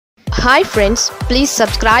Hi friends, please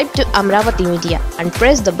subscribe to Amaravathi Media and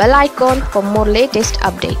press the bell icon for more latest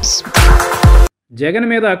updates. Jagan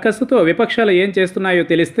మీద అక్కసుతో విపక్షాలు ఏం చేస్తున్నాయో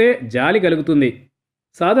తెలిస్తే జాలి కలుగుతుంది.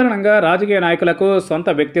 సాధారణంగా రాజకీయ నాయకులకు సొంత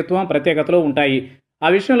వ్యక్తిత్వం, ప్రత్యేకతలు ఉంటాయి. ఆ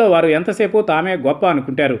విషయంలో వారు ఎంతసేపు తామే గొప్ప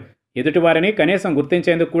అనుకుంటారు. ఎదుటివారిని కనీసం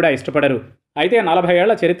గుర్తించేందుకు కూడా ఇష్టపడరు. అయితే 40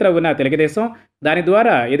 ఏళ్ల చరిత్ర ఉన్న తెలుగుదేశం, దాని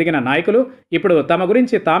ద్వారా ఎదిగిన నాయకులు ఇప్పుడు తమ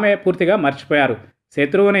గురించి తామే పూర్తిగా మర్చిపోయారు.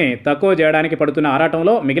 శత్రువుని తక్కువ చేయడానికి పడుతున్న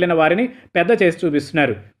ఆరాటంలో మిగిలిన వారిని పెద్ద చేసి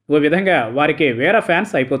చూపిస్తున్నారు. ఓ విధంగా వారికి వేరే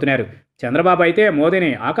ఫ్యాన్స్ అయిపోతున్నారు. చంద్రబాబు అయితే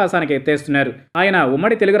మోదీని ఆకాశానికి ఎత్తేస్తున్నారు. ఆయన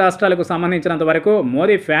ఉమ్మడి తెలుగు రాష్ట్రాలకు సంబంధించినంత వరకు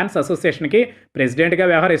మోదీ ఫ్యాన్స్ అసోసియేషన్కి ప్రెసిడెంట్గా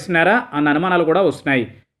వ్యవహరిస్తున్నారా అన్న అనుమానాలు కూడా వస్తున్నాయి.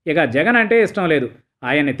 ఇక జగన్ అంటే ఇష్టం లేదు.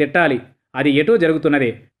 ఆయన్ని తిట్టాలి. అది ఎటూ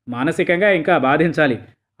జరుగుతున్నదే. మానసికంగా ఇంకా బాధించాలి.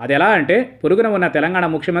 అది ఎలా అంటే, పొరుగున ఉన్న తెలంగాణ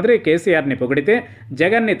ముఖ్యమంత్రి కేసీఆర్ని పొగిడితే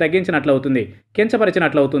జగన్ని తగ్గించినట్లవుతుంది,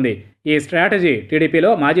 కించపరిచినట్లవుతుంది. ఈ స్ట్రాటజీ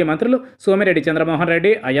టీడీపీలో మాజీ మంత్రులు సోమిరెడ్డి చంద్రమోహన్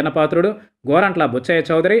రెడ్డి, అయ్యన్న పాత్రుడు, గోరంట్ల బుచ్చయ్య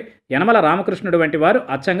చౌదరి, యనమల రామకృష్ణుడు వంటి వారు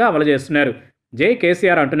అచ్చంగా అమలు చేస్తున్నారు. జై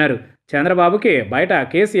కేసీఆర్ అంటున్నారు. చంద్రబాబుకి బయట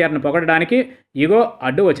కేసీఆర్ను పొగడడానికి ఇగో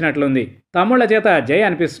అడ్డు వచ్చినట్లుంది. తమ్ముళ్ల చేత జై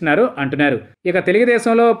అనిపిస్తున్నారు అంటున్నారు. ఇక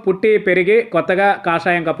తెలుగుదేశంలో పుట్టి పెరిగి కొత్తగా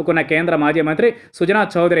కాషాయం కప్పుకున్న కేంద్ర మాజీ మంత్రి సుజనా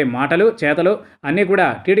చౌదరి మాటలు, చేతలు అన్నీ కూడా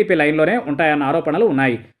టీడీపీ లైన్లోనే ఉంటాయన్న ఆరోపణలు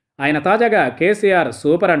ఉన్నాయి. ఆయన తాజాగా కేసీఆర్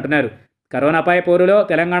సూపర్ అంటున్నారు. కరోనాపై పోరులో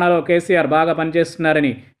తెలంగాణలో కేసీఆర్ బాగా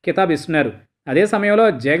పనిచేస్తున్నారని కితాబిస్తున్నారు. అదే సమయంలో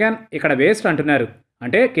జగన్ ఇక్కడ వేస్ట్ అంటున్నారు.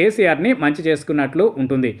 అంటే కేసీఆర్ని మంచి చేసుకున్నట్లు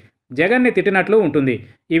ఉంటుంది, జగన్ని తిట్టినట్లు ఉంటుంది.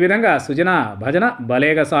 ఈ విధంగా సుజనా భజన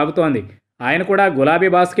భలేగా సాగుతోంది. ఆయన కూడా గులాబీ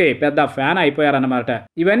బాస్కి పెద్ద ఫ్యాన్ అయిపోయారన్నమాట.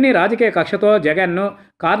 ఇవన్నీ రాజకీయ కక్షతో జగన్ను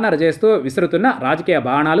కార్నర్ చేస్తూ విసురుతున్న రాజకీయ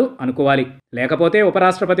బాణాలు అనుకోవాలి. లేకపోతే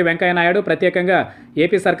ఉపరాష్ట్రపతి వెంకయ్యనాయుడు ప్రత్యేకంగా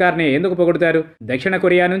ఏపీ సర్కార్ని ఎందుకు పొగుడుతారు? దక్షిణ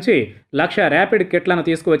కొరియా నుంచి 1,00,000 ర్యాపిడ్ కిట్లను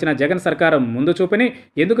తీసుకువచ్చిన జగన్ సర్కారు ముందు చూపుని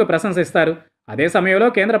ఎందుకు ప్రశంసిస్తారు? అదే సమయంలో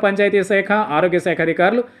కేంద్ర పంచాయతీ శాఖ, ఆరోగ్య శాఖ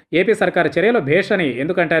అధికారులు ఏపీ సర్కారు చర్యలు భేష్ అని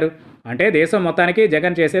ఎందుకంటారు? అంటే దేశం మొత్తానికి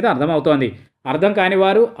జగన్ చేసేది అర్థమవుతోంది. అర్థం కాని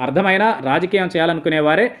వారు, అర్థమైన రాజకీయం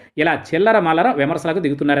చేయాలనుకునేవారే ఇలా చిల్లర మల్లర విమర్శలకు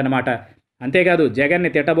దిగుతున్నారన్నమాట. అంతేకాదు, జగన్ని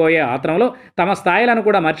తిట్టబోయే ఆత్రంలో తమ స్థాయిలను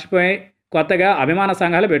కూడా మర్చిపోయి కొత్తగా అభిమాన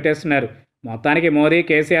సంఘాలు పెట్టేస్తున్నారు. మొత్తానికి మోదీ,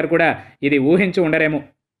 కేసీఆర్ కూడా ఇది ఊహించి ఉండరేమో.